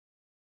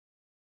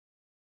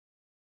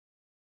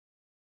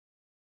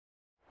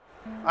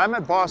I'm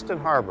at Boston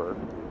Harbor,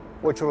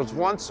 which was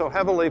once so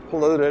heavily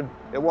polluted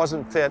it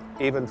wasn't fit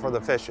even for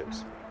the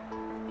fishes.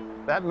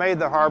 That made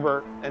the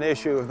harbor an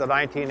issue of the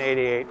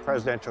 1988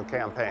 presidential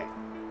campaign.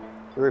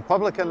 The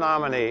Republican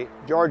nominee,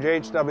 George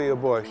H.W.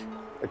 Bush,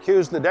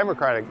 accused the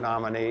Democratic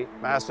nominee,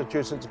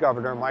 Massachusetts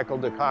Governor Michael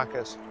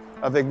Dukakis,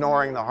 of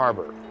ignoring the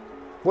harbor.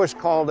 Bush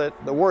called it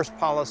the worst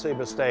policy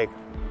mistake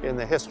in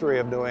the history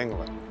of New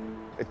England.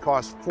 It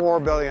cost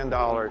 $4 billion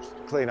to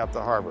clean up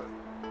the harbor.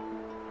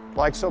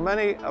 Like so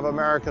many of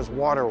America's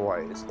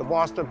waterways, the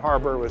Boston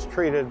Harbor was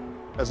treated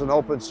as an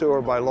open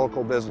sewer by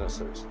local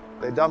businesses.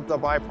 They dumped the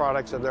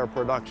byproducts of their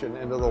production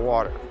into the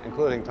water,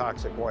 including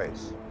toxic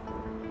waste.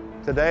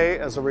 Today,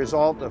 as a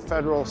result of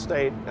federal,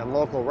 state, and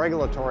local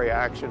regulatory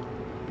action,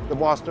 the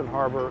Boston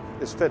Harbor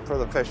is fit for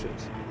the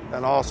fishes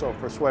and also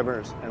for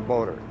swimmers and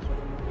boaters.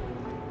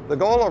 The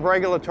goal of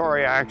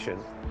regulatory action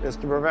is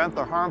to prevent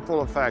the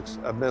harmful effects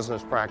of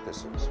business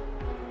practices.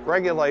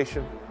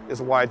 Regulation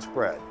is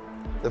widespread.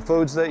 The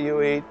foods that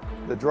you eat,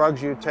 the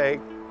drugs you take,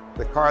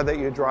 the car that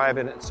you drive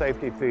and its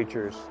safety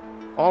features,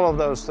 all of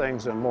those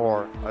things and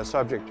more are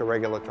subject to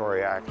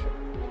regulatory action.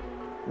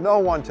 No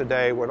one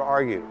today would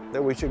argue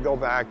that we should go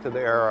back to the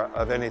era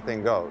of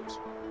anything goes.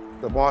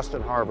 The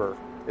Boston Harbor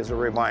is a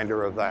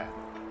reminder of that.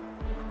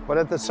 But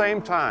at the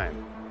same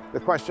time, the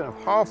question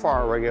of how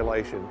far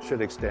regulation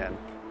should extend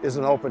is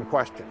an open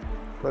question.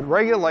 But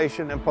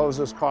regulation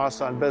imposes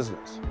costs on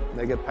business.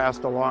 They get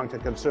passed along to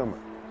consumers.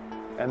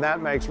 And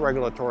that makes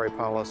regulatory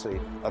policy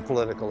a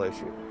political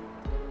issue.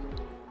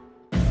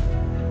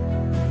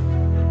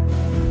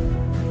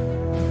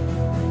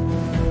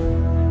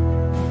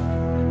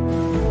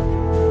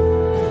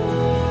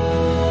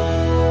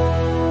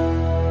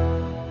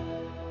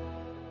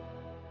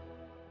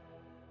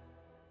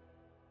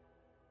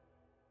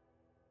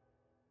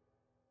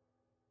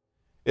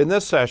 In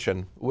this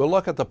session, we'll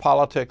look at the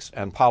politics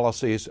and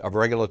policies of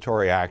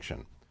regulatory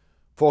action,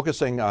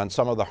 focusing on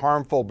some of the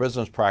harmful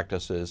business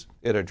practices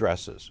it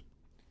addresses.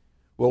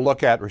 We'll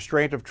look at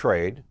restraint of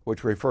trade,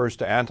 which refers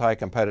to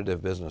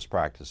anti-competitive business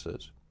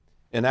practices,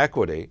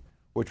 inequity,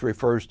 which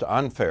refers to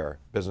unfair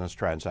business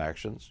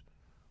transactions,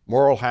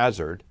 moral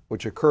hazard,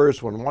 which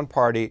occurs when one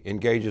party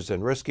engages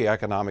in risky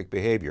economic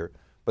behavior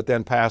but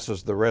then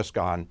passes the risk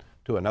on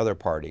to another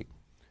party,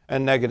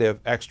 and negative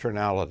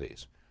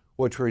externalities,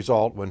 which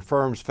result when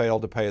firms fail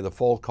to pay the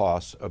full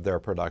costs of their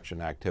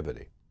production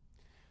activity.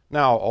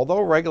 Now,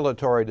 although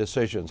regulatory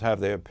decisions have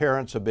the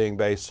appearance of being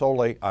based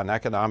solely on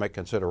economic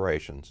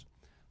considerations,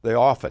 they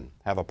often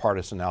have a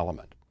partisan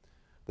element.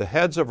 The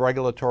heads of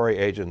regulatory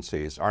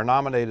agencies are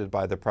nominated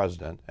by the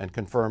President and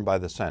confirmed by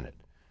the Senate,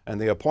 and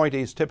the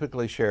appointees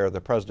typically share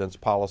the President's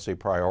policy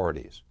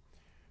priorities.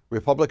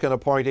 Republican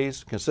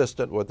appointees,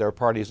 consistent with their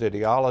party's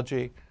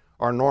ideology,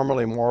 are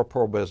normally more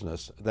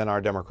pro-business than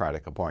our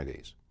Democratic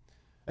appointees.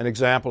 An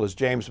example is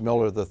James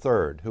Miller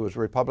III, who was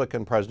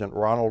Republican President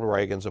Ronald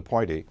Reagan's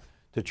appointee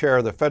to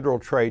chair the Federal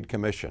Trade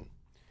Commission.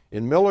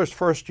 In Miller's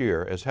first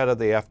year as head of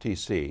the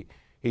FTC,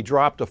 he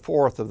dropped a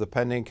fourth of the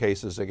pending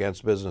cases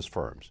against business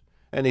firms,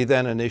 and he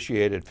then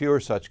initiated fewer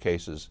such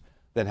cases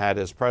than had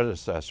his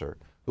predecessor,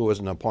 who was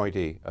an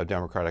appointee of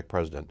Democratic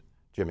President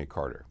Jimmy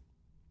Carter.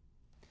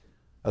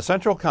 A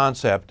central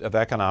concept of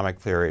economic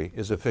theory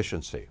is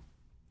efficiency.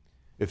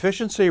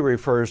 Efficiency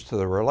refers to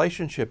the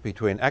relationship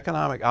between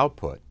economic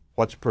output,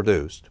 what's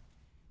produced,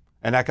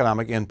 and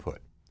economic input,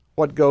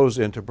 what goes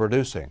into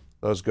producing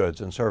those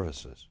goods and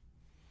services.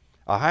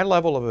 A high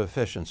level of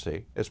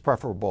efficiency is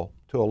preferable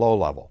to a low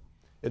level.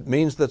 It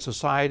means that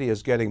society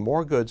is getting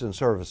more goods and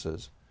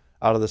services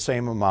out of the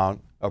same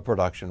amount of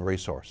production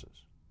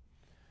resources.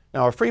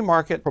 Now, a free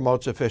market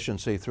promotes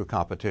efficiency through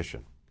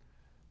competition.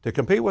 To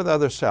compete with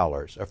other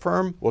sellers, a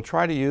firm will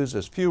try to use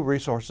as few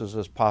resources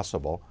as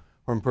possible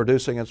from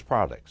producing its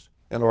products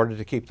in order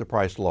to keep the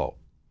price low.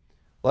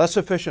 Less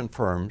efficient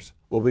firms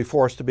will be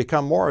forced to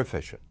become more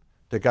efficient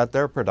to cut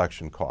their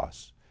production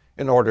costs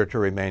in order to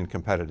remain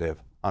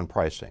competitive on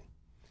pricing.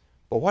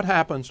 But what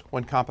happens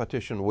when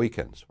competition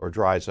weakens or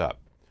dries up?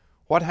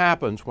 What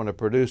happens when a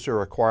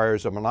producer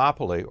acquires a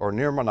monopoly or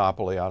near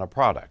monopoly on a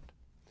product?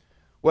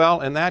 Well,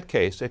 in that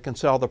case, it can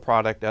sell the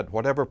product at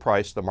whatever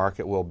price the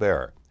market will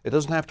bear. It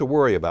doesn't have to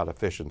worry about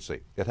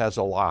efficiency. It has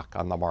a lock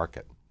on the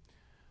market.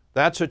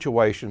 That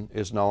situation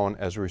is known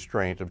as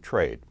restraint of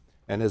trade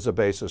and is a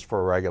basis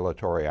for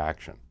regulatory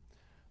action.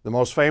 The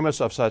most famous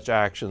of such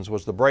actions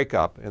was the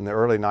breakup in the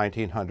early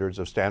 1900s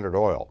of Standard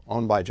Oil,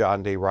 owned by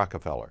John D.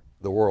 Rockefeller,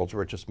 the world's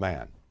richest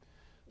man.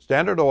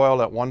 Standard Oil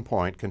at one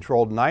point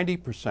controlled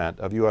 90%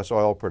 of U.S.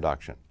 oil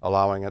production,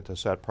 allowing it to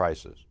set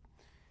prices.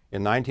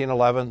 In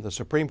 1911, the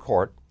Supreme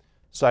Court,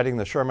 citing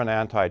the Sherman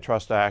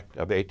Antitrust Act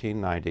of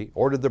 1890,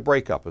 ordered the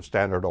breakup of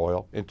Standard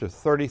Oil into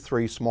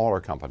 33 smaller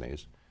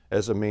companies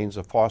as a means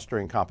of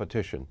fostering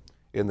competition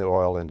in the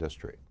oil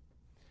industry.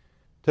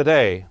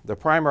 Today, the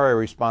primary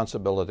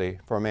responsibility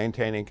for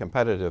maintaining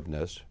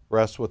competitiveness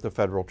rests with the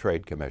Federal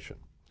Trade Commission.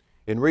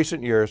 In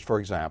recent years, for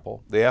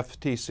example, the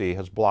FTC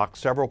has blocked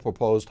several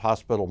proposed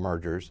hospital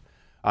mergers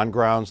on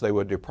grounds they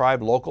would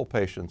deprive local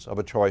patients of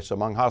a choice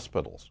among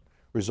hospitals,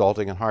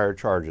 resulting in higher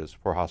charges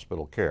for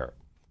hospital care.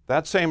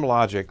 That same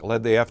logic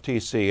led the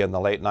FTC in the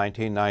late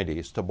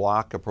 1990s to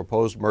block a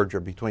proposed merger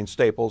between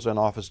Staples and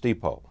Office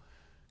Depot,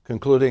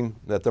 concluding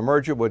that the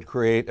merger would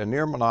create a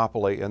near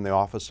monopoly in the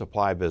office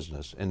supply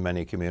business in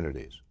many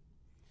communities.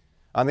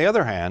 On the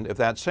other hand, if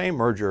that same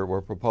merger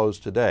were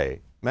proposed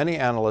today, many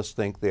analysts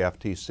think the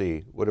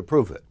FTC would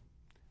approve it.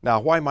 Now,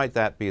 why might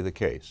that be the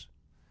case?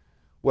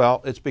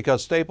 Well, it's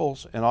because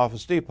Staples and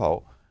Office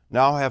Depot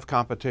now have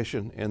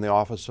competition in the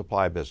office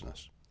supply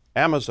business.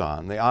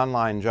 Amazon, the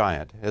online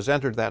giant, has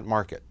entered that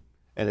market,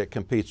 and it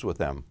competes with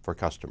them for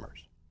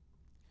customers.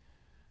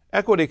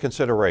 Equity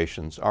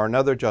considerations are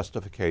another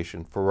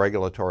justification for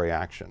regulatory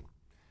action.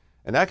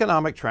 An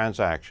economic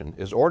transaction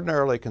is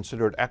ordinarily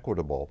considered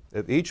equitable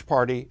if each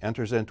party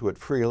enters into it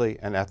freely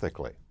and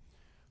ethically.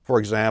 For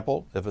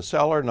example, if a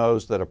seller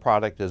knows that a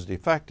product is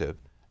defective,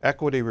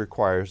 equity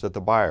requires that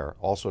the buyer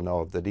also know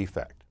of the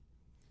defect.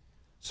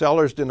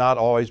 Sellers do not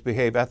always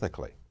behave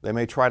ethically. They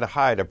may try to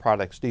hide a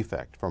product's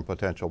defect from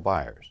potential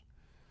buyers.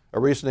 A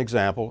recent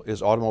example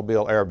is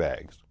automobile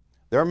airbags.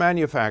 Their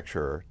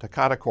manufacturer,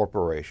 Takata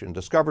Corporation,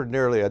 discovered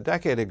nearly a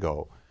decade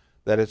ago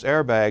that its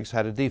airbags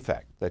had a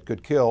defect that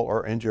could kill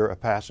or injure a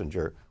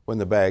passenger when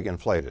the bag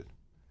inflated.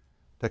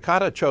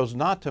 Takata chose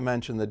not to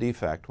mention the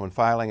defect when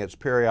filing its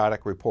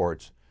periodic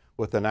reports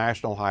with the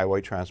National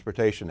Highway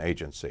Transportation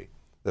Agency,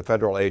 the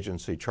federal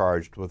agency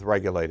charged with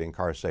regulating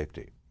car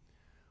safety.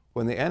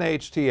 When the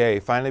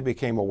NHTA finally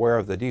became aware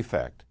of the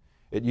defect,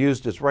 it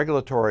used its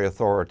regulatory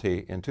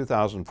authority in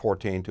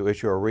 2014 to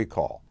issue a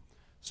recall,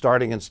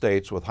 starting in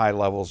states with high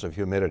levels of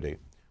humidity,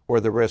 where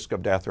the risk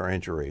of death or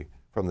injury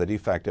from the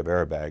defective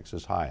airbags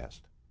is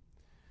highest.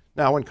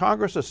 Now, when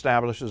Congress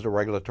establishes a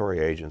regulatory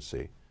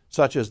agency,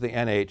 such as the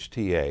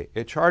NHTA,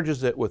 it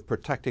charges it with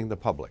protecting the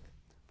public.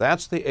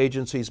 That's the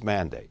agency's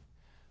mandate.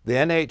 The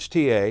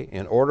NHTA,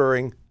 in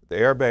ordering the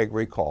airbag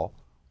recall,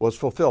 was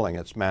fulfilling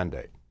its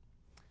mandate.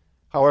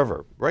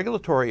 However,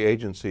 regulatory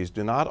agencies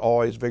do not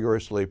always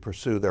vigorously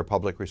pursue their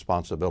public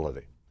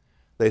responsibility.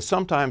 They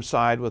sometimes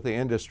side with the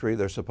industry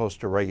they're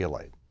supposed to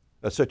regulate,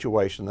 a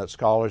situation that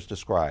scholars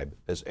describe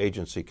as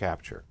agency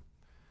capture.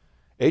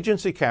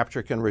 Agency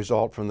capture can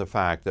result from the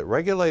fact that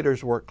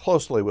regulators work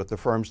closely with the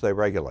firms they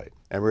regulate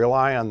and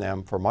rely on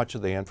them for much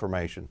of the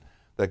information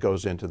that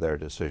goes into their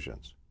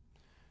decisions.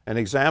 An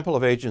example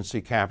of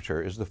agency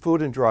capture is the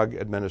Food and Drug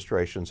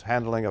Administration's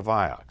handling of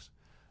Vioxx,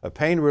 a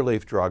pain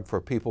relief drug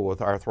for people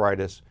with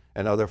arthritis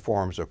and other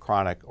forms of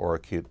chronic or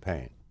acute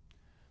pain.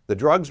 The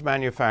drug's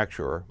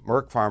manufacturer,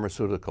 Merck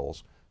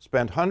Pharmaceuticals,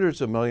 spent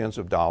hundreds of millions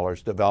of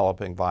dollars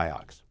developing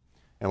Vioxx,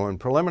 and when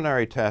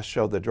preliminary tests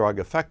showed the drug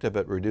effective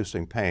at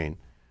reducing pain,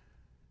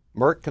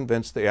 Merck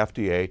convinced the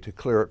FDA to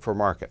clear it for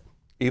market,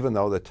 even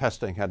though the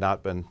testing had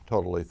not been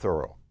totally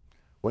thorough.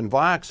 When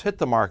Vioxx hit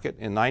the market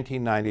in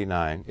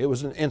 1999, it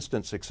was an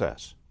instant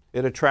success.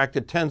 It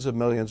attracted tens of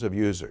millions of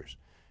users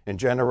and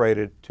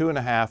generated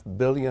 $2.5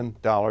 billion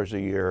a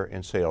year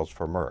in sales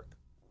for Merck.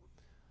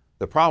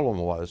 The problem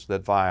was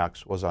that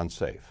Vioxx was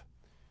unsafe.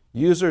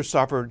 Users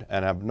suffered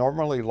an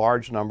abnormally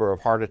large number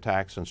of heart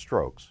attacks and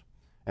strokes,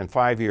 and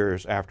 5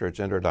 years after its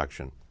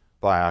introduction,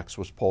 Vioxx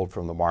was pulled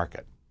from the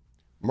market.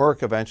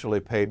 Merck eventually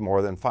paid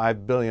more than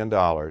 $5 billion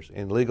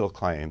in legal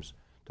claims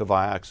to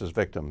Vioxx's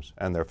victims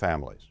and their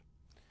families.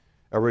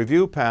 A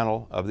review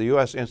panel of the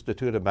U.S.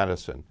 Institute of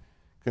Medicine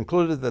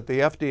concluded that the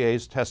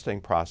FDA's testing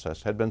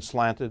process had been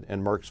slanted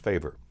in Merck's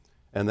favor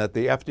and that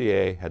the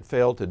FDA had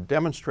failed to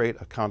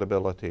demonstrate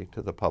accountability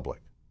to the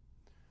public.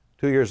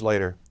 2 years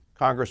later,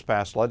 Congress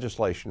passed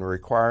legislation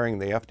requiring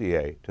the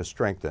FDA to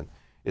strengthen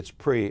its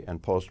pre-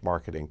 and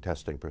post-marketing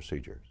testing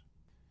procedures.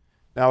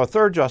 Now, a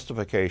third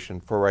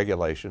justification for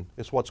regulation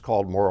is what's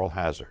called moral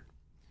hazard.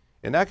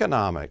 In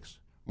economics,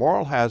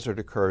 moral hazard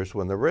occurs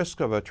when the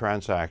risks of a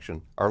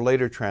transaction are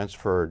later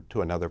transferred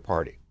to another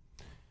party.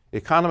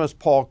 Economist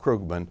Paul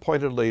Krugman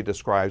pointedly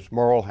describes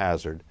moral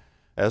hazard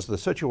as the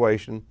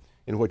situation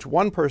in which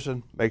one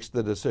person makes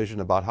the decision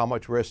about how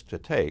much risk to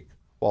take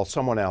while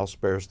someone else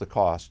bears the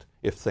cost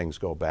if things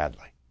go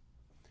badly.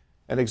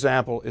 An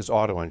example is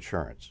auto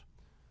insurance.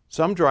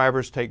 Some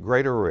drivers take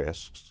greater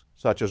risks,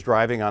 such as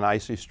driving on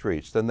icy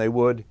streets, than they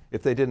would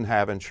if they didn't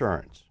have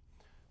insurance,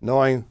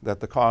 knowing that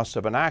the costs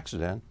of an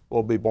accident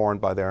will be borne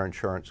by their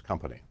insurance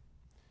company.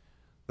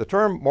 The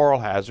term moral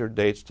hazard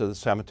dates to the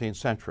 17th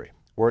century,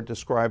 where it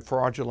described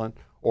fraudulent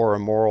or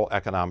immoral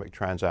economic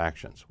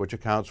transactions, which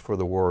accounts for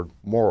the word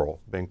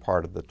moral being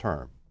part of the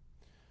term.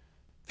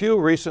 Few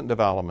recent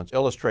developments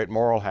illustrate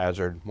moral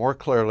hazard more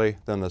clearly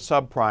than the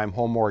subprime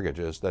home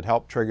mortgages that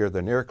helped trigger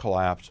the near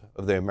collapse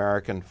of the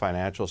American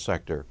financial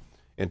sector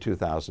in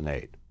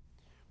 2008.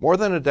 More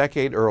than a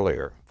decade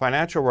earlier,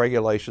 financial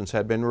regulations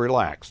had been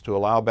relaxed to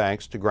allow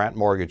banks to grant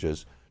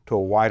mortgages to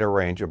a wider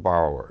range of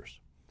borrowers.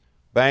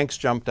 Banks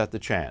jumped at the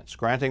chance,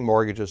 granting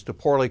mortgages to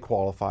poorly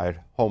qualified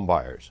home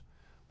buyers.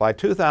 By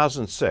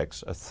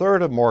 2006, a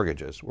third of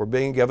mortgages were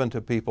being given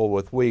to people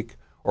with weak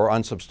or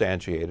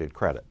unsubstantiated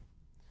credit.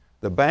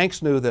 The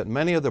banks knew that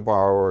many of the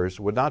borrowers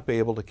would not be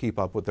able to keep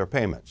up with their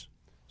payments,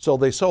 so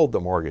they sold the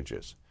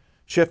mortgages,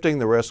 shifting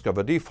the risk of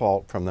a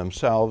default from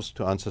themselves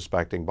to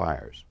unsuspecting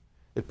buyers.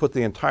 It put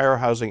the entire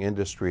housing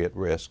industry at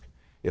risk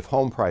if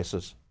home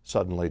prices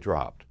suddenly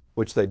dropped,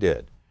 which they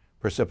did,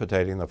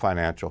 precipitating the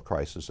financial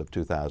crisis of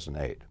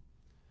 2008.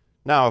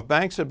 Now, if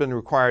banks had been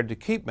required to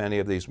keep many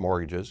of these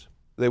mortgages,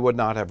 they would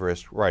not have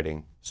risked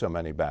writing so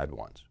many bad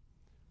ones.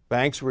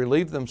 Banks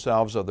relieved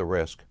themselves of the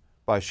risk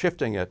by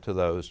shifting it to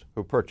those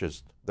who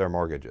purchased their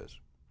mortgages.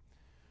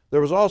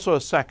 There was also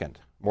a second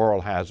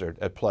moral hazard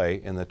at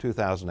play in the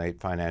 2008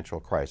 financial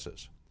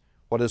crisis,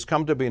 what has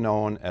come to be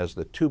known as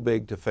the too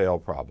big to fail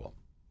problem.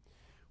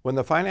 When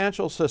the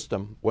financial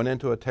system went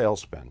into a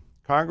tailspin,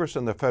 Congress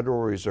and the Federal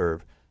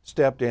Reserve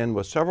stepped in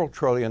with several $1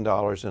 trillion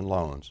in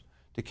loans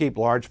to keep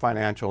large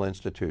financial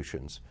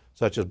institutions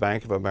such as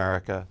Bank of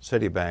America,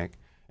 Citibank,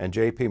 and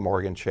J.P.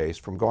 Morgan Chase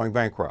from going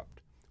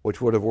bankrupt,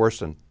 which would have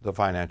worsened the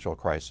financial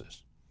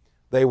crisis.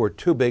 They were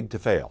too big to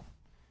fail.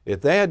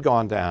 If they had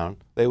gone down,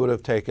 they would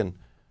have taken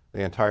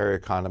the entire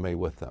economy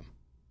with them.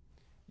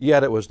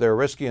 Yet it was their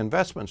risky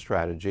investment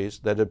strategies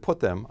that had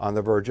put them on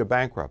the verge of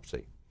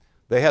bankruptcy.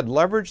 They had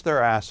leveraged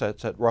their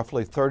assets at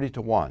roughly 30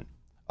 to 1,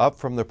 up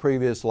from the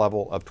previous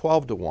level of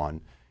 12 to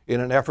 1,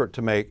 in an effort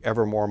to make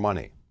ever more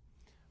money.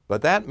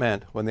 But that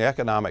meant when the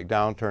economic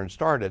downturn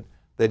started,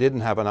 they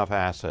didn't have enough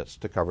assets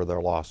to cover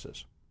their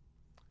losses.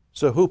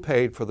 So who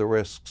paid for the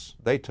risks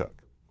they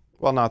took?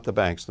 Well, not the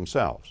banks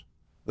themselves.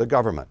 The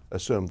government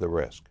assumed the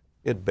risk.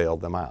 It bailed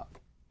them out.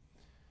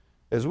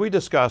 As we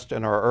discussed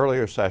in our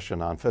earlier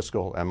session on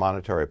fiscal and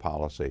monetary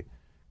policy,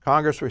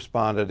 Congress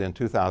responded in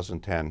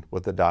 2010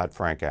 with the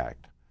Dodd-Frank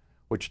Act,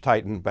 which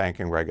tightened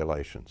banking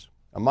regulations.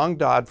 Among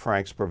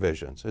Dodd-Frank's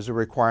provisions is a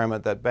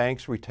requirement that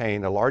banks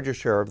retain a larger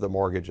share of the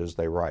mortgages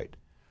they write,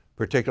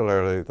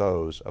 particularly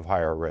those of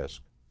higher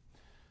risk.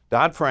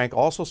 Dodd-Frank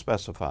also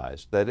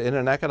specifies that in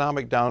an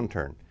economic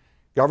downturn,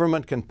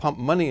 government can pump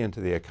money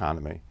into the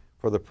economy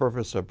for the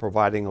purpose of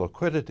providing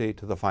liquidity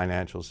to the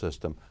financial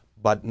system,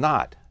 but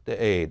not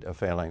to aid a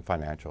failing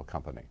financial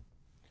company.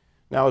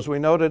 Now, as we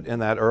noted in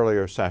that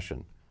earlier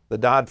session, the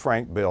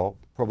Dodd-Frank bill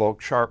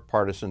provoked sharp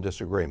partisan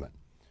disagreement.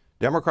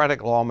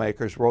 Democratic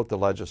lawmakers wrote the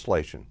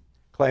legislation,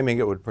 claiming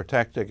it would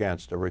protect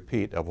against a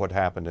repeat of what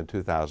happened in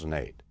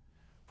 2008.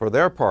 For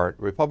their part,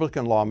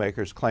 Republican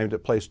lawmakers claimed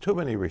it placed too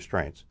many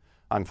restraints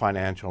on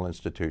financial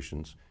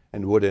institutions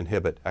and would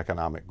inhibit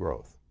economic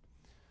growth.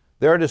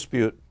 Their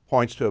dispute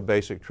points to a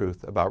basic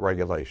truth about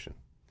regulation.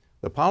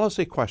 The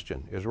policy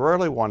question is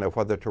rarely one of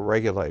whether to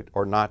regulate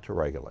or not to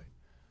regulate.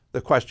 The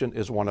question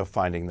is one of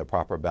finding the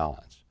proper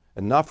balance.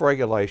 Enough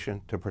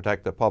regulation to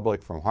protect the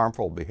public from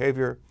harmful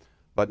behavior,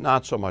 but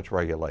not so much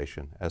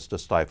regulation as to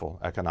stifle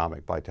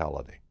economic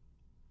vitality.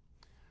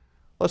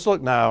 Let's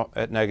look now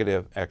at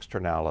negative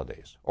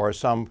externalities, or as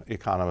some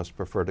economists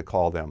prefer to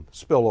call them,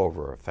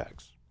 spillover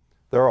effects.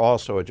 They're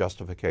also a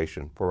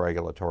justification for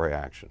regulatory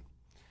action.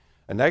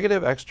 A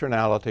negative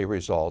externality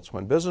results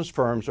when business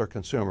firms or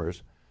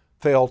consumers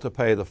fail to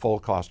pay the full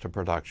cost of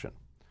production,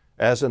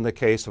 as in the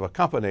case of a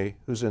company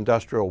whose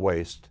industrial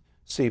waste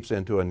seeps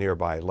into a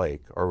nearby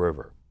lake or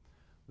river.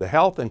 The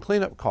health and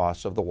cleanup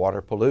costs of the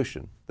water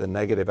pollution, the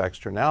negative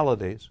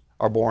externalities,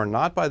 are borne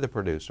not by the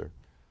producer,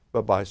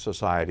 but by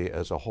society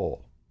as a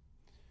whole.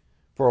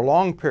 For a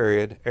long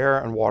period, air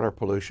and water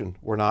pollution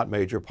were not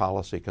major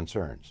policy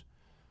concerns.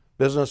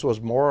 Business was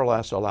more or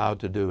less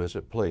allowed to do as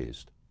it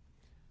pleased.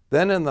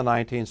 Then in the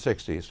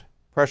 1960s,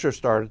 pressure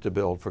started to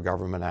build for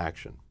government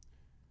action.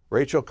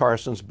 Rachel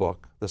Carson's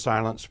book, The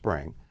Silent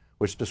Spring,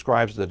 which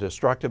describes the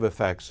destructive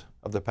effects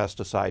of the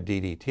pesticide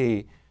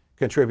DDT,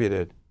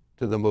 contributed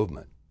to the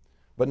movement.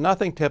 But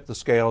nothing tipped the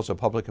scales of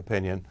public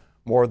opinion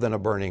more than a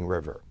burning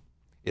river.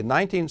 In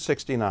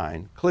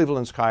 1969,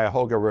 Cleveland's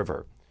Cuyahoga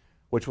River,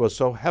 which was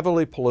so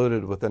heavily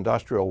polluted with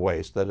industrial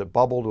waste that it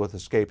bubbled with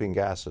escaping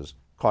gases,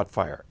 caught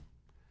fire.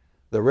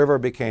 The river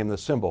became the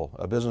symbol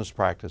of business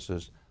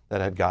practices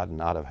that had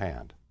gotten out of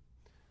hand.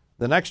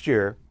 The next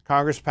year,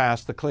 Congress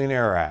passed the Clean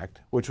Air Act,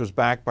 which was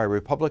backed by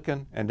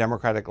Republican and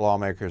Democratic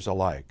lawmakers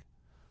alike.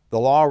 The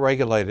law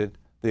regulated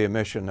the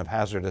emission of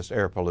hazardous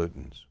air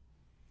pollutants.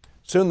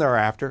 Soon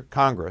thereafter,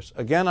 Congress,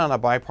 again on a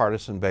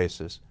bipartisan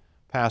basis,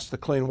 passed the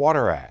Clean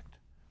Water Act,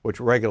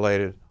 which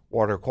regulated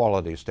water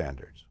quality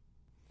standards.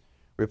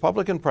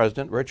 Republican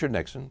President Richard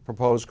Nixon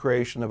proposed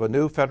creation of a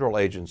new federal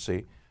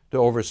agency to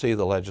oversee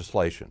the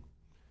legislation.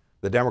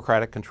 The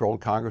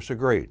Democratic-controlled Congress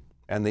agreed,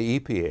 and the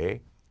EPA,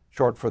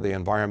 short for the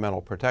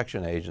Environmental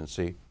Protection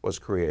Agency, was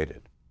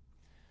created.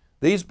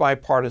 These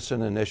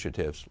bipartisan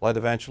initiatives led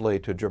eventually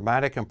to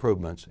dramatic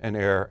improvements in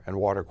air and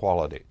water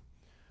quality.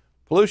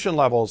 Pollution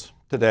levels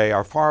today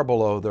are far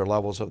below their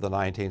levels of the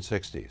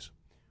 1960s,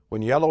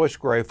 when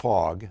yellowish-gray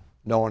fog,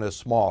 known as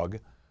smog,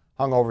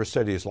 hung over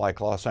cities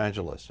like Los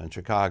Angeles and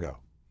Chicago,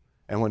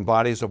 and when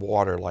bodies of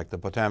water like the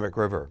Potomac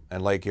River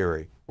and Lake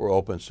Erie were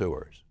open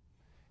sewers.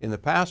 In the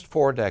past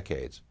 4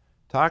 decades,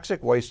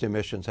 toxic waste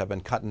emissions have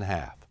been cut in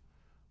half.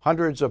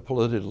 Hundreds of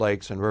polluted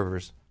lakes and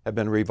rivers have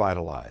been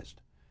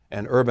revitalized,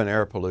 and urban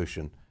air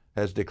pollution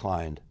has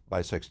declined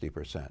by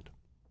 60%.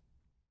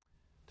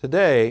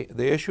 Today,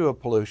 the issue of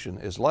pollution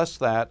is less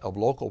that of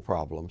local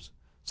problems,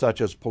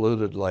 such as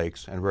polluted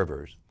lakes and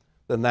rivers,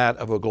 than that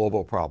of a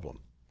global problem,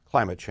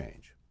 climate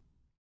change.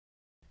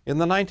 In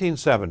the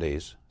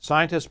 1970s,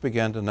 scientists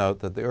began to note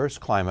that the Earth's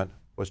climate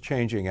was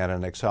changing at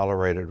an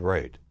accelerated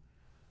rate.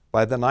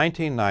 By the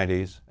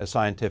 1990s, a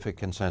scientific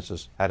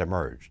consensus had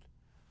emerged.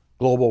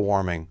 Global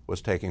warming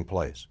was taking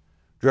place,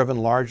 driven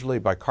largely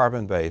by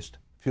carbon-based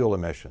fuel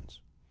emissions.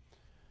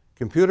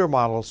 Computer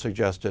models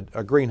suggested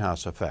a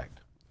greenhouse effect.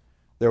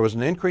 There was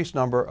an increased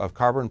number of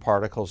carbon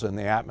particles in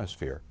the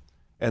atmosphere,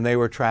 and they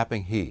were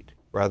trapping heat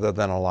rather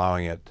than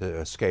allowing it to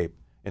escape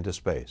into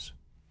space.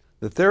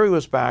 The theory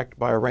was backed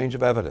by a range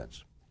of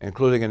evidence,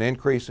 including an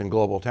increase in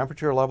global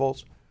temperature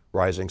levels,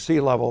 rising sea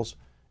levels,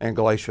 and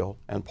glacial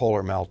and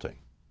polar melting.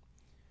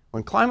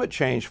 When climate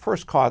change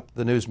first caught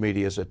the news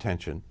media's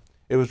attention,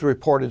 it was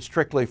reported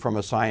strictly from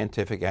a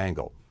scientific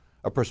angle,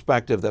 a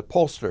perspective that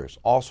pollsters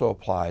also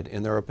applied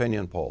in their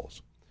opinion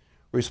polls.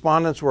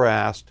 Respondents were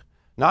asked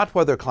not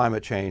whether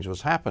climate change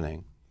was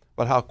happening,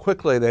 but how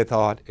quickly they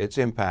thought its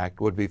impact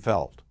would be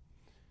felt.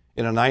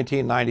 In a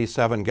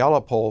 1997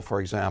 Gallup poll,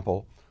 for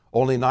example,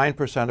 only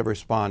 9% of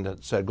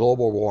respondents said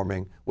global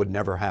warming would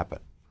never happen,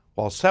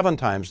 while 7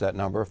 times that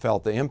number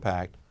felt the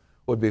impact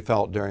would be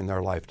felt during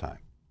their lifetime.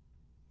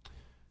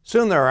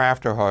 Soon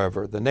thereafter,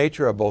 however, the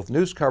nature of both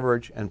news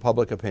coverage and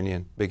public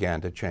opinion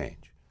began to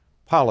change.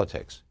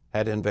 Politics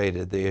had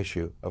invaded the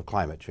issue of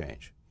climate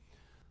change.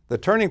 The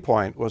turning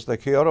point was the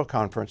Kyoto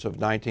Conference of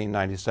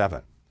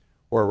 1997,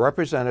 where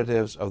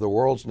representatives of the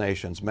world's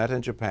nations met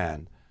in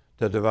Japan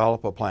to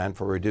develop a plan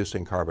for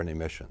reducing carbon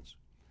emissions.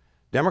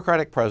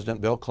 Democratic President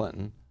Bill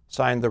Clinton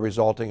signed the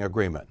resulting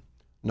agreement,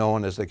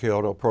 known as the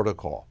Kyoto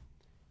Protocol.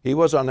 He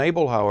was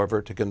unable,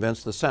 however, to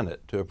convince the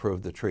Senate to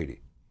approve the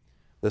treaty.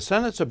 The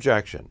Senate's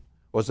objection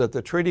was that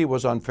the treaty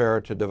was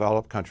unfair to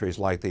developed countries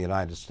like the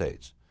United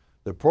States.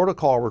 The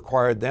protocol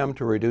required them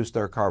to reduce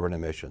their carbon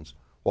emissions,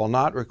 while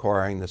not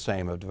requiring the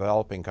same of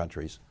developing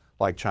countries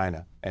like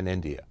China and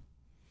India.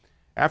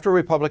 After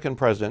Republican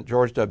President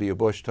George W.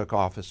 Bush took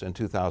office in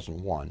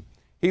 2001,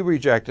 he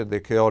rejected the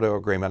Kyoto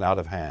Agreement out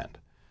of hand,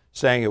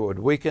 saying it would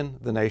weaken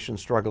the nation's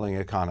struggling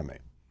economy.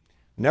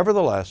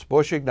 Nevertheless,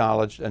 Bush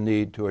acknowledged a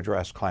need to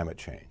address climate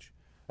change.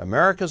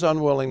 America's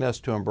unwillingness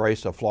to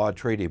embrace a flawed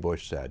treaty,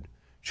 Bush said,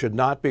 should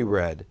not be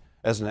read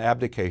as an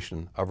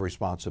abdication of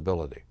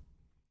responsibility.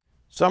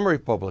 Some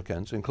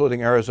Republicans,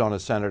 including Arizona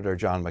Senator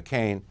John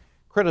McCain,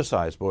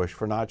 criticized Bush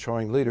for not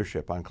showing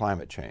leadership on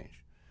climate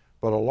change.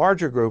 But a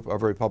larger group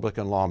of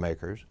Republican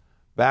lawmakers,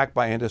 backed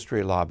by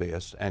industry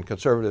lobbyists and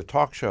conservative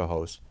talk show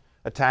hosts,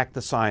 attacked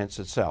the science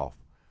itself,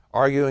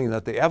 arguing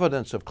that the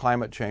evidence of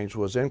climate change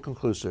was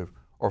inconclusive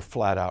or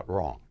flat out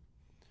wrong.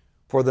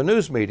 For the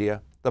news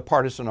media, the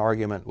partisan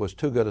argument was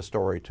too good a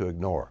story to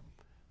ignore.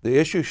 The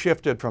issue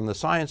shifted from the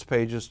science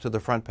pages to the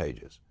front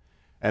pages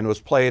and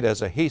was played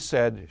as a he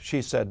said,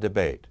 she said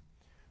debate.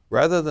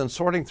 Rather than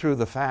sorting through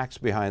the facts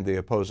behind the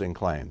opposing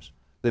claims,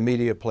 the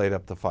media played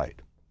up the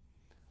fight.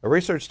 A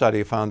research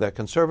study found that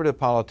conservative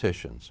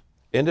politicians,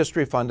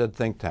 industry-funded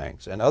think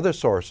tanks, and other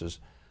sources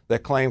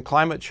that claimed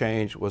climate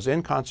change was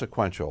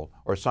inconsequential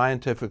or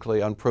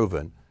scientifically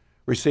unproven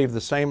received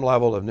the same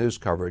level of news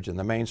coverage in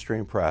the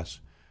mainstream press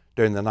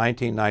during the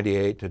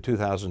 1998 to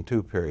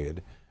 2002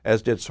 period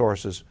as did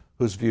sources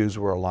whose views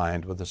were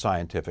aligned with the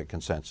scientific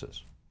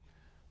consensus.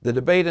 The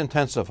debate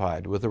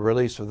intensified with the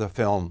release of the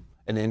film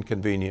An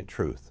Inconvenient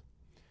Truth.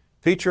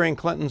 Featuring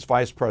Clinton's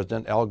Vice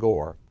President Al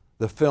Gore,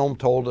 the film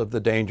told of the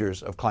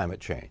dangers of climate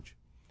change.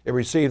 It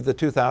received the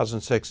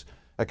 2006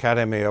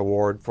 Academy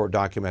Award for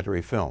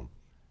Documentary Film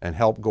and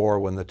helped Gore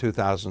win the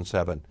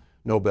 2007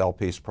 Nobel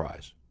Peace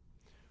Prize.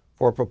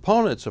 For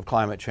proponents of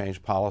climate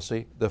change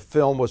policy, the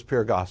film was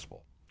pure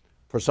gospel.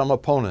 For some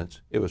opponents,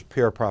 it was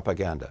pure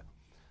propaganda.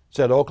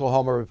 Said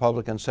Oklahoma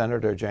Republican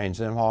Senator Jane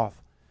Zimhoff,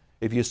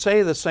 "If you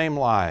say the same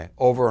lie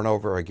over and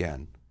over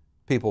again,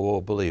 people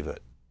will believe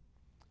it."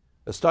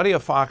 A study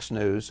of Fox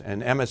News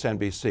and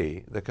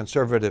MSNBC, the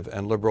conservative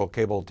and liberal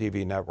cable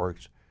TV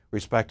networks,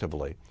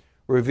 respectively,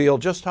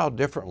 revealed just how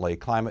differently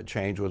climate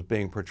change was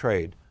being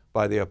portrayed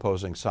by the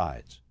opposing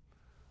sides.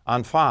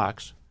 On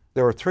Fox,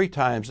 there were 3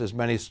 times as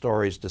many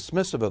stories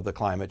dismissive of the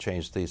climate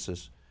change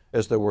thesis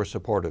as there were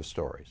supportive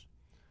stories.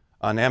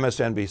 On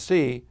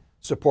MSNBC,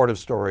 supportive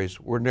stories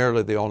were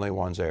nearly the only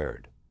ones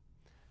aired.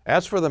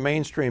 As for the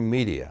mainstream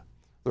media,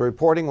 the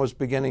reporting was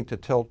beginning to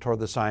tilt toward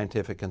the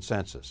scientific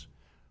consensus,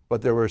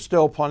 but there was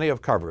still plenty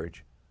of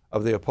coverage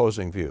of the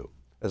opposing view,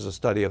 as a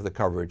study of the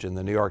coverage in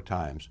the New York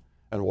Times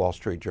and Wall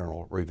Street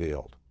Journal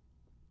revealed.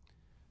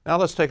 Now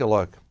let's take a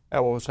look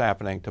at what was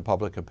happening to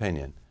public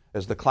opinion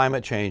as the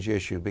climate change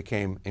issue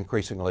became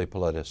increasingly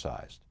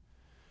politicized.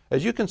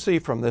 As you can see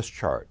from this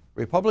chart,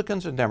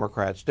 Republicans and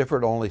Democrats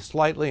differed only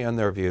slightly in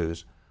their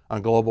views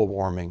on global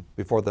warming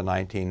before the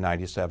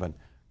 1997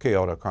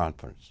 Kyoto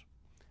Conference.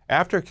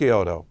 After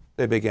Kyoto,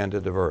 they began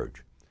to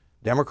diverge,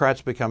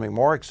 Democrats becoming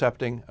more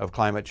accepting of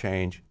climate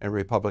change and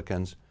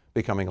Republicans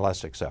becoming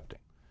less accepting.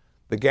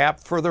 The gap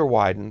further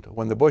widened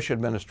when the Bush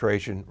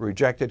administration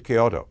rejected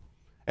Kyoto,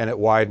 and it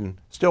widened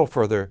still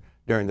further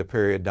during the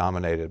period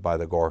dominated by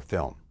the Gore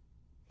film.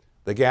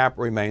 The gap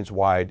remains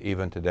wide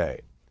even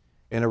today.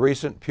 In a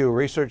recent Pew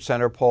Research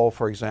Center poll,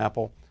 for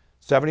example,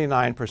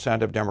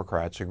 79% of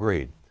Democrats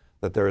agreed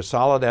that there is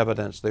solid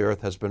evidence the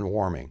Earth has been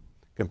warming,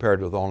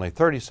 compared with only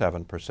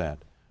 37%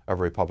 of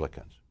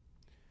Republicans.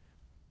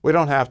 We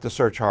don't have to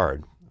search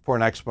hard for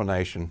an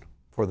explanation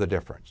for the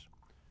difference.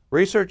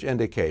 Research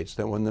indicates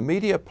that when the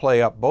media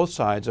play up both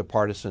sides of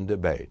partisan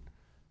debate,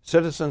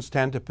 citizens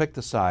tend to pick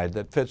the side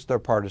that fits their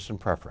partisan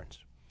preference.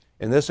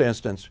 In this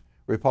instance,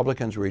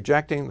 Republicans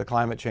rejecting the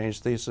climate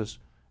change thesis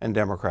and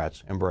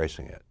Democrats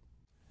embracing it.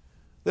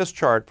 This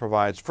chart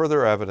provides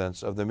further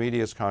evidence of the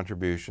media's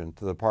contribution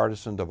to the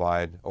partisan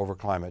divide over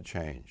climate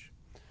change.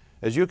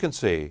 As you can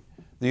see,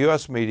 the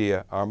U.S.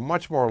 media are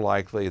much more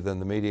likely than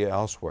the media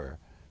elsewhere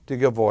to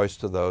give voice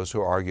to those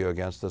who argue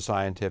against the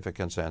scientific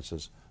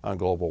consensus on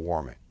global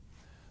warming.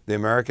 The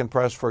American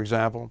press, for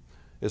example,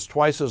 is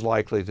twice as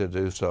likely to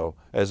do so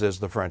as is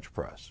the French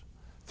press,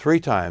 3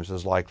 times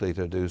as likely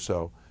to do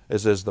so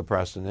as is the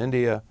press in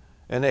India,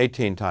 and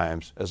 18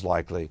 times as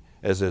likely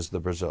as is the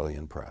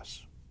Brazilian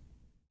press.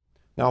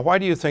 Now, why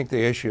do you think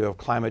the issue of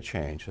climate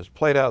change has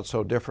played out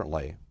so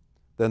differently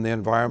than the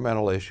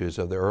environmental issues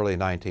of the early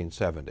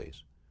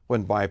 1970s,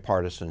 when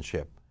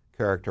bipartisanship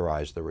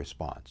characterized the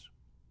response?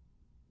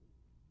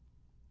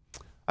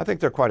 I think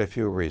there are quite a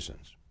few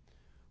reasons.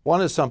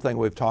 One is something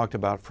we've talked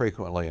about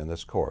frequently in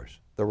this course,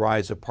 the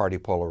rise of party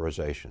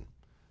polarization.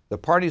 The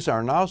parties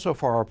are now so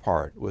far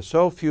apart, with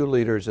so few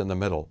leaders in the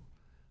middle,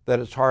 that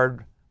it's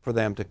hard for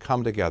them to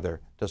come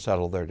together to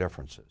settle their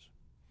differences.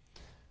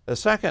 The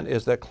second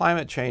is that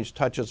climate change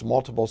touches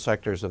multiple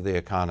sectors of the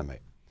economy.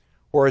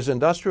 Whereas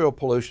industrial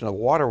pollution of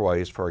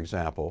waterways, for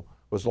example,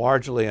 was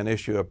largely an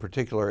issue of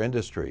particular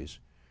industries,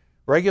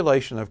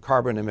 regulation of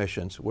carbon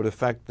emissions would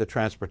affect the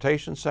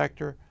transportation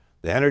sector,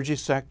 the energy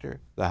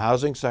sector, the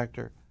housing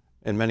sector,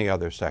 and many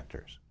other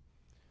sectors.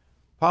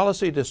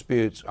 Policy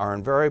disputes are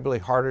invariably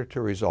harder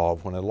to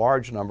resolve when a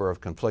large number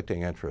of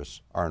conflicting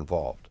interests are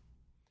involved.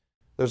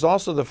 There's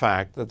also the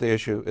fact that the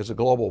issue is a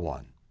global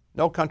one.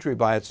 No country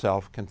by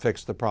itself can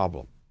fix the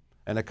problem,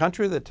 and a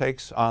country that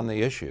takes on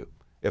the issue,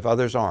 if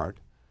others aren't,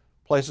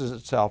 places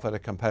itself at a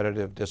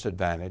competitive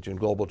disadvantage in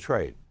global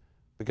trade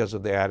because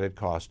of the added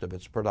cost of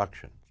its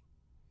production.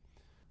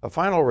 A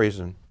final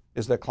reason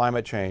is that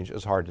climate change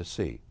is hard to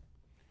see.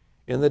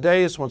 In the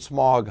days when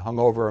smog hung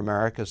over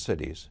America's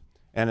cities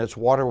and its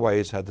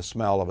waterways had the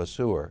smell of a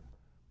sewer,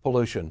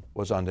 pollution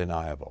was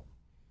undeniable.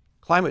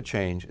 Climate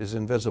change is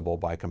invisible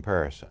by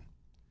comparison.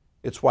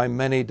 It's why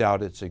many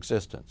doubt its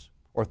existence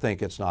or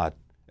think it's not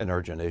an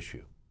urgent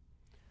issue.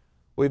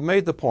 We've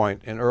made the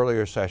point in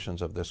earlier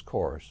sessions of this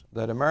course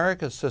that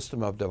America's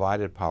system of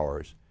divided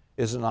powers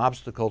is an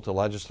obstacle to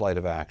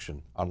legislative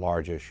action on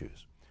large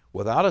issues.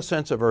 Without a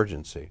sense of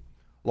urgency,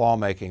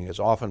 lawmaking is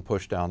often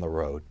pushed down the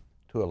road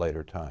to a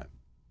later time.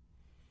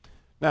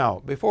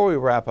 Now, before we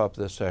wrap up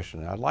this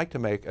session, I'd like to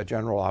make a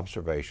general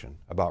observation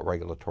about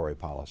regulatory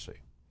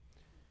policy.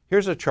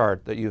 Here's a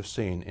chart that you've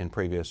seen in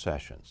previous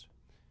sessions.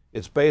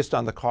 It's based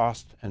on the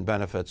cost and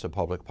benefits of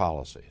public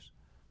policies.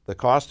 The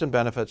cost and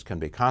benefits can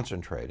be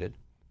concentrated,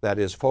 that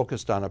is,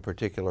 focused on a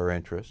particular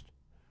interest,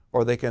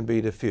 or they can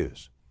be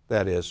diffuse,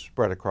 that is,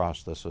 spread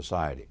across the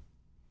society.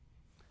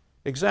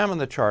 Examine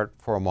the chart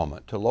for a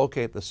moment to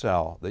locate the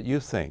cell that you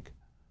think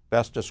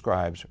best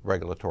describes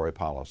regulatory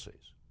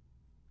policies.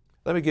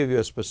 Let me give you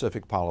a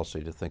specific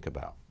policy to think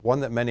about, one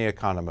that many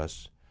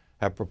economists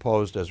have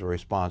proposed as a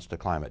response to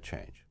climate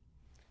change.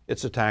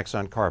 It's a tax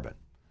on carbon.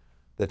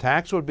 The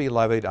tax would be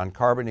levied on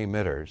carbon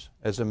emitters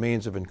as a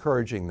means of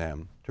encouraging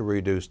them to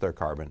reduce their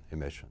carbon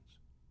emissions.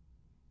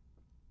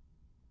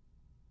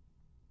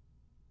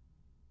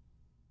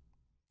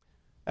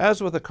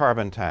 As with the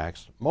carbon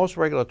tax, most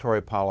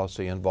regulatory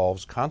policy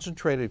involves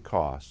concentrated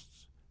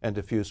costs and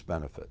diffuse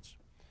benefits.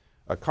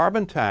 A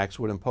carbon tax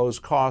would impose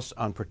costs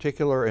on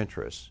particular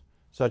interests,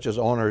 such as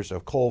owners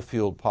of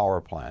coal-fueled power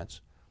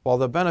plants, while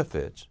the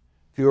benefits,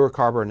 fewer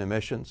carbon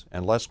emissions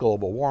and less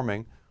global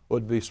warming,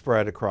 would be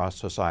spread across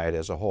society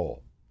as a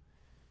whole.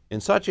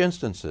 In such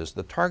instances,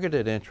 the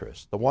targeted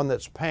interest, the one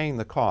that's paying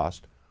the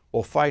cost,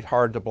 will fight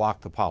hard to block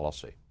the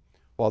policy,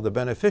 while the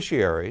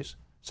beneficiaries,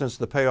 since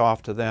the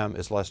payoff to them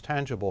is less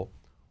tangible,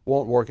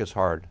 won't work as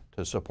hard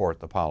to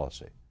support the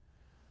policy.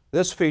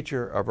 This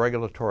feature of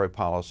regulatory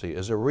policy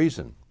is a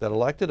reason that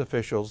elected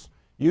officials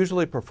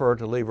usually prefer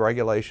to leave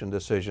regulation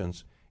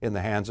decisions in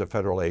the hands of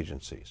federal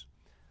agencies.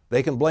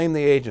 They can blame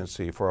the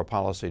agency for a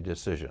policy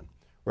decision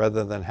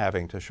rather than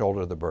having to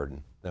shoulder the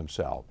burden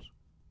themselves.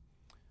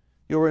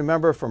 You'll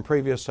remember from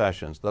previous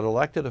sessions that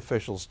elected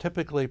officials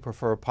typically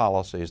prefer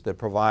policies that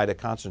provide a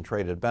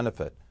concentrated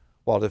benefit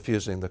while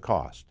diffusing the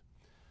cost.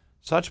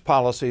 Such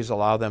policies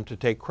allow them to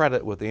take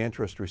credit with the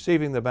interest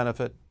receiving the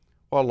benefit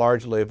while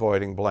largely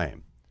avoiding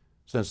blame,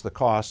 since the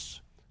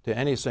costs to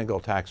any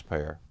single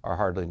taxpayer are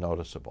hardly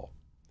noticeable.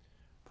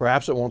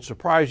 Perhaps it won't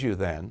surprise you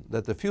then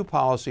that the few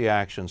policy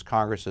actions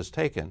Congress has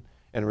taken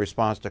in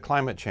response to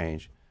climate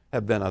change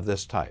have been of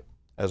this type,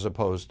 as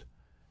opposed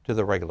to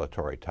the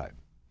regulatory type.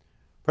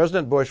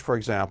 President Bush, for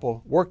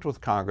example, worked with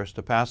Congress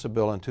to pass a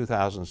bill in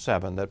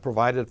 2007 that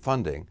provided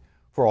funding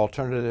for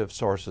alternative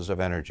sources of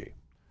energy.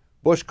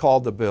 Bush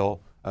called the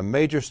bill a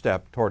major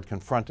step toward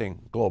confronting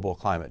global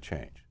climate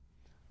change.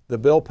 The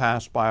bill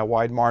passed by a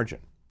wide margin,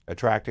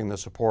 attracting the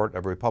support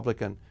of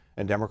Republican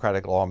and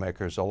Democratic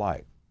lawmakers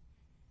alike.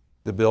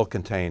 The bill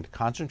contained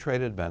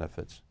concentrated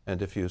benefits and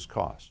diffuse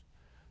costs.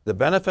 The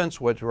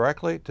benefits went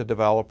directly to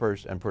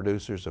developers and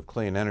producers of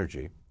clean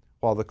energy,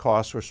 while the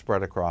costs were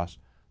spread across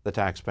the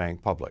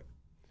taxpaying public.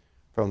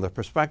 From the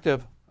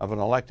perspective of an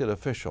elected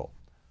official,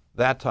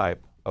 that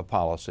type of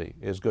policy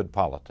is good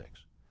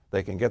politics.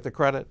 They can get the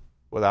credit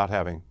without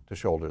having to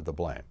shoulder the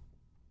blame.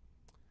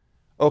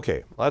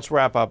 Okay, let's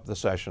wrap up the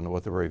session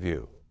with a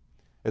review.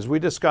 As we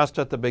discussed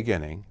at the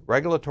beginning,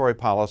 regulatory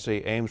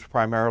policy aims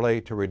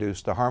primarily to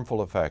reduce the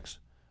harmful effects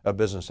of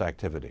business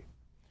activity.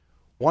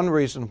 One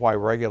reason why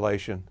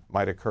regulation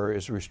might occur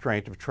is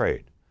restraint of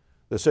trade,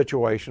 the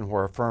situation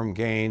where a firm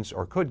gains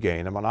or could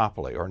gain a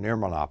monopoly or near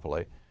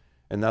monopoly,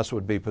 and thus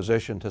would be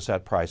positioned to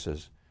set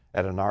prices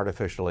at an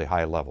artificially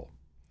high level.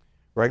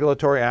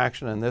 Regulatory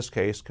action in this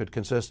case could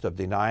consist of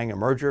denying a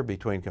merger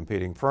between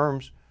competing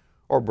firms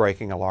or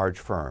breaking a large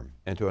firm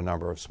into a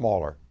number of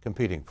smaller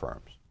competing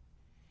firms.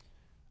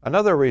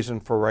 Another reason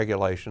for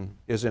regulation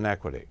is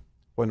inequity,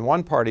 when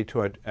one party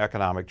to an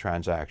economic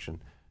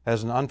transaction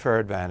has an unfair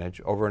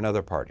advantage over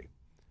another party,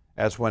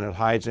 as when it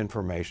hides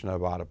information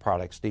about a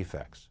product's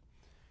defects.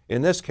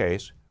 In this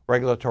case,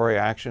 regulatory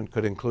action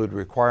could include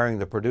requiring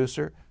the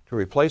producer to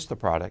replace the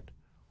product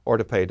or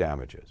to pay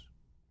damages.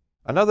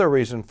 Another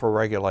reason for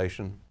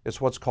regulation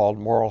is what's called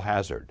moral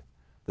hazard,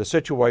 the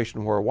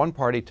situation where one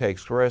party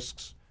takes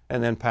risks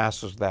and then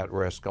passes that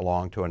risk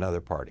along to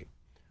another party.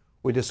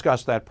 We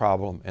discussed that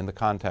problem in the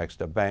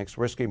context of banks'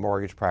 risky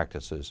mortgage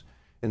practices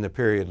in the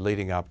period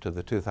leading up to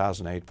the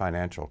 2008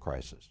 financial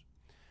crisis.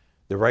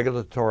 The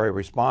regulatory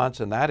response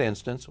in that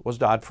instance was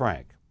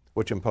Dodd-Frank,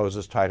 which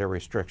imposes tighter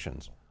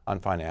restrictions on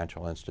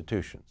financial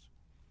institutions.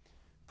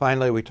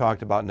 Finally, we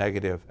talked about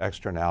negative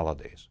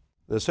externalities,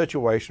 the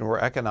situation where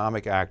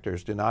economic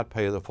actors do not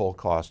pay the full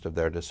cost of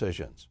their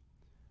decisions,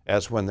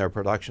 as when their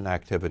production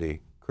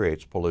activity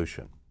creates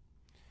pollution.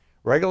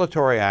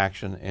 Regulatory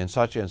action in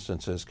such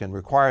instances can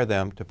require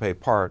them to pay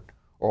part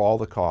or all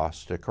the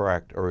costs to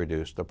correct or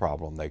reduce the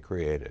problem they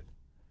created.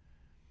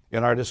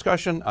 In our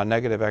discussion on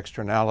negative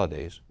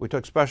externalities, we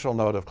took special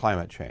note of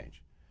climate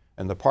change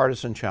and the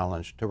partisan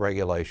challenge to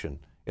regulation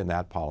in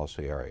that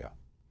policy area.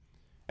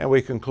 And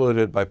we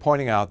concluded by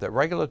pointing out that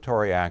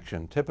regulatory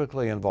action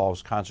typically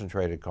involves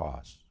concentrated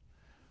costs,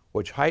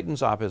 which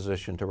heightens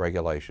opposition to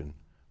regulation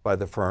by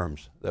the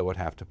firms that would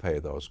have to pay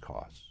those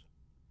costs.